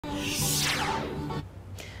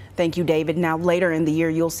Thank you, David. Now, later in the year,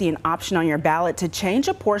 you'll see an option on your ballot to change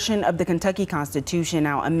a portion of the Kentucky Constitution.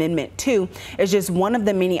 Now, Amendment 2 is just one of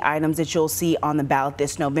the many items that you'll see on the ballot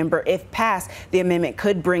this November. If passed, the amendment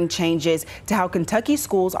could bring changes to how Kentucky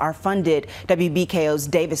schools are funded. WBKO's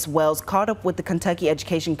Davis Wells caught up with the Kentucky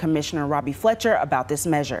Education Commissioner Robbie Fletcher about this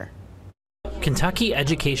measure. Kentucky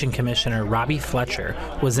Education Commissioner Robbie Fletcher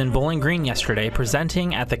was in Bowling Green yesterday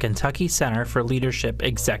presenting at the Kentucky Center for Leadership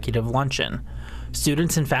Executive Luncheon.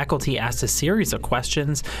 Students and faculty asked a series of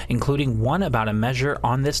questions, including one about a measure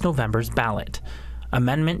on this November's ballot.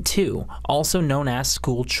 Amendment 2, also known as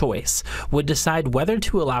school choice, would decide whether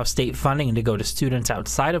to allow state funding to go to students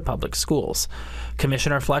outside of public schools.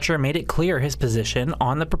 Commissioner Fletcher made it clear his position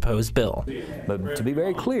on the proposed bill. But to be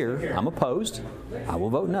very clear, I'm opposed. I will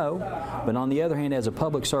vote no. But on the other hand, as a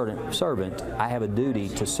public servant, I have a duty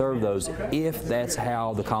to serve those if that's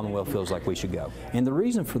how the Commonwealth feels like we should go. And the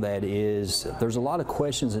reason for that is there's a lot of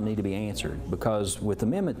questions that need to be answered, because with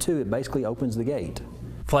Amendment 2, it basically opens the gate.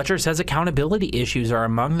 Fletcher says accountability issues are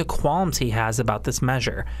among the qualms he has about this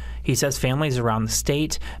measure. He says families around the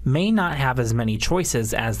state may not have as many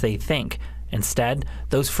choices as they think. Instead,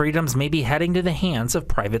 those freedoms may be heading to the hands of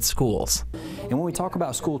private schools. And when we talk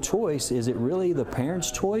about school choice, is it really the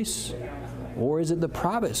parents' choice? Or is it the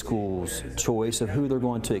private school's choice of who they're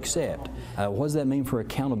going to accept? What does that mean for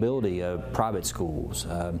accountability of private schools?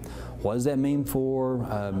 What does that mean for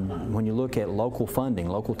when you look at local funding,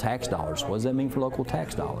 local tax dollars? What does that mean for local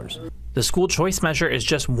tax dollars? The school choice measure is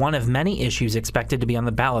just one of many issues expected to be on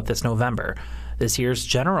the ballot this November. This year's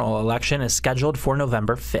general election is scheduled for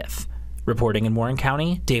November 5th. Reporting in Warren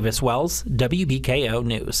County, Davis Wells, WBKO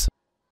News.